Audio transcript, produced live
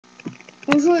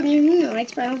Bonjour et bienvenue dans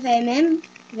l'expérience VNM,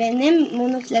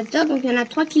 mon oscillateur. Donc il y en a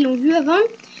 3 qui l'ont vu avant.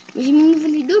 Mais j'ai mis une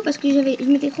nouvelle vidéo parce que je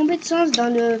m'étais trompée de sens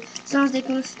dans le sens des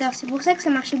condensateurs. C'est pour ça que ça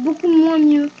marchait beaucoup moins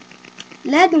mieux.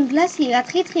 Là, donc là, c'est va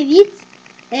très très vite.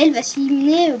 Et elle va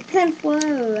s'illuminer plein de fois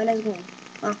à la seconde.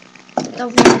 Enfin, attends,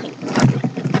 vous montrer.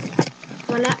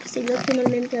 Voilà, c'est exactement le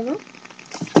même qu'avant.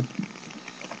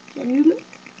 J'allume.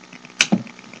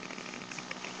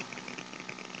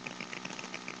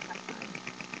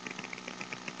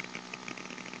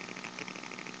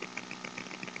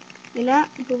 Et là,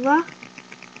 on peut voir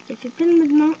qu'elle fait plein de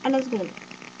mouvements à la seconde.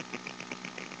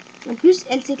 En plus,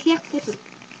 elle s'éclaire très peu.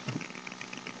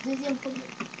 Deuxième problème.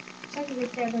 Ça, je vais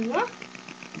faire de noir.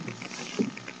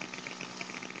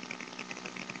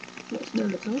 Bon, c'est dans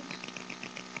l'autre sens.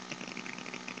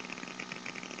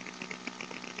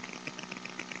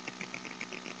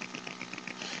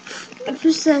 En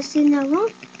plus, c'est assez énervant.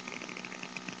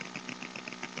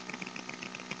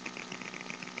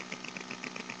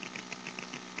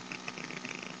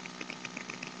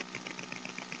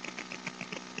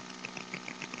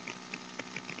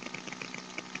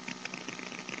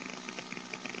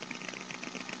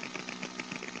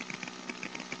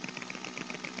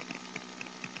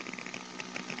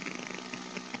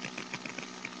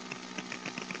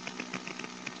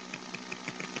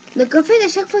 Donc en fait, à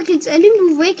chaque fois qu'elle s'allume,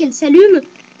 vous voyez qu'elle s'allume.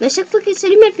 Mais à chaque fois qu'elle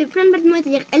s'allume, elle fait plein de battements.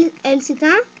 C'est-à-dire, elle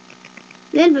s'éteint.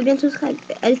 Là, elle va bientôt se...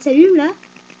 Elle s'allume, là.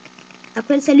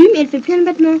 Après, elle s'allume et elle fait plein de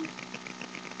battements.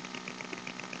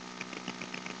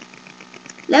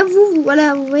 Là,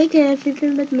 voilà, vous voyez qu'elle fait plein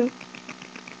de battements.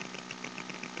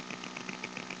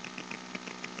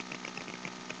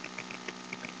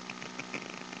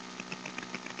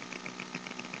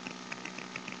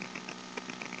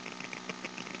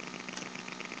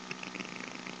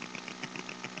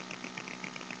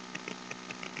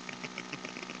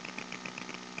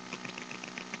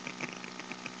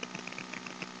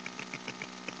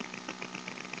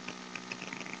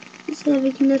 C'est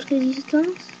avec une autre résistance.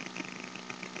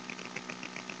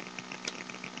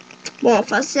 Bon,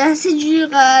 enfin, c'est assez dur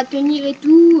à tenir et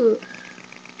tout.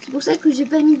 C'est pour ça que j'ai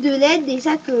pas mis de LED.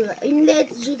 Déjà que une LED,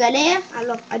 je galère.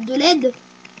 Alors, à 2 LED,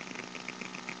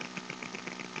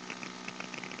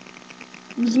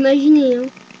 vous imaginez, hein.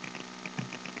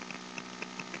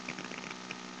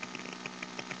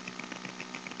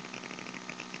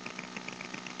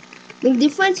 Donc, des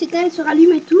fois, elle s'éteint, elle se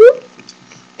rallume et tout.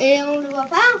 Et on le voit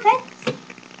pas, en fait.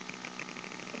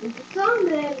 Et pourtant,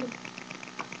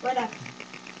 voilà.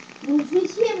 Donc je vais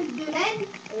essayer avec de l'aide,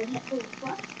 la première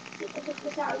fois. C'est peut-être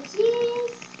que ça réussisse.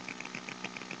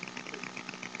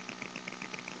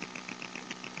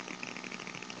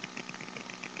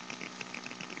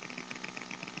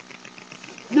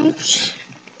 Donc,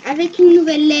 avec une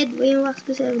nouvelle LED, voyons voir ce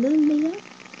que ça donne déjà.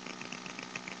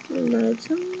 Dans l'autre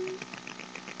sens.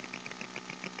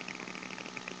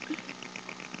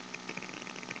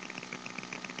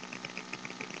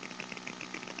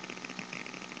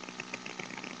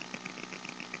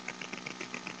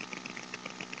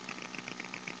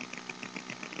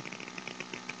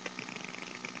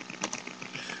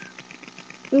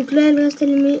 Donc là, elle reste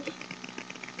allumée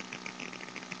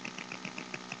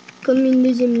comme une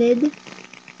deuxième LED.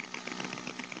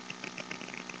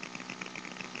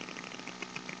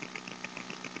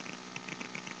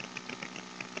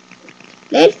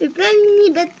 Là, elle fait plein de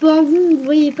mini battements. Vous ne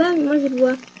voyez pas, mais moi, je le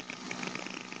vois.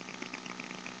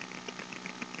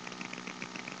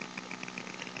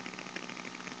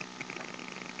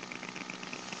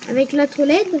 Avec l'autre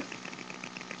LED.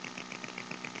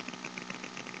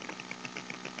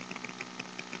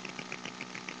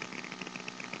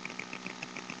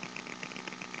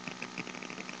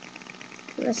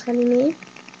 On va se rallumer.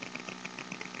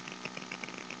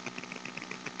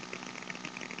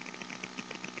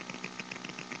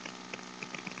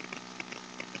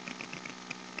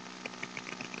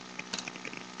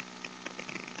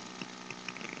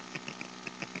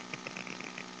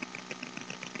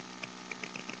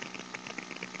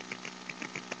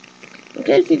 Donc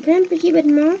là, elle fait plein de petits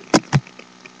battements.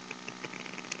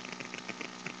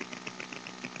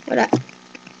 Voilà.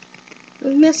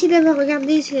 Donc merci d'avoir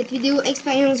regardé cette vidéo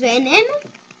expérience VNM.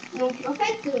 Donc en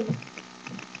fait,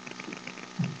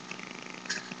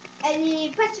 elle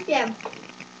est pas superbe.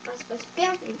 Enfin, c'est pas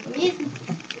superbe, c'est le premier.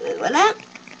 Voilà.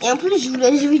 Et en plus, je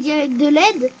vous dis avec de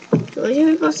l'aide. J'aurais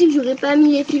jamais pensé que j'aurais pas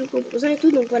mis les fils composants et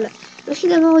tout. Donc voilà. Merci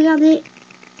d'avoir regardé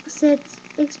cette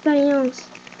expérience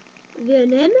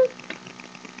VNM.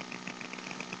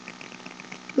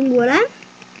 Donc voilà.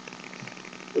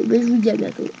 Et ben, je vous dis à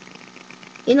bientôt.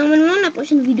 Et normalement, la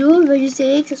prochaine vidéo,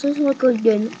 j'essaierai que ce soit sur un cold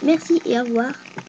gun. Merci et au revoir.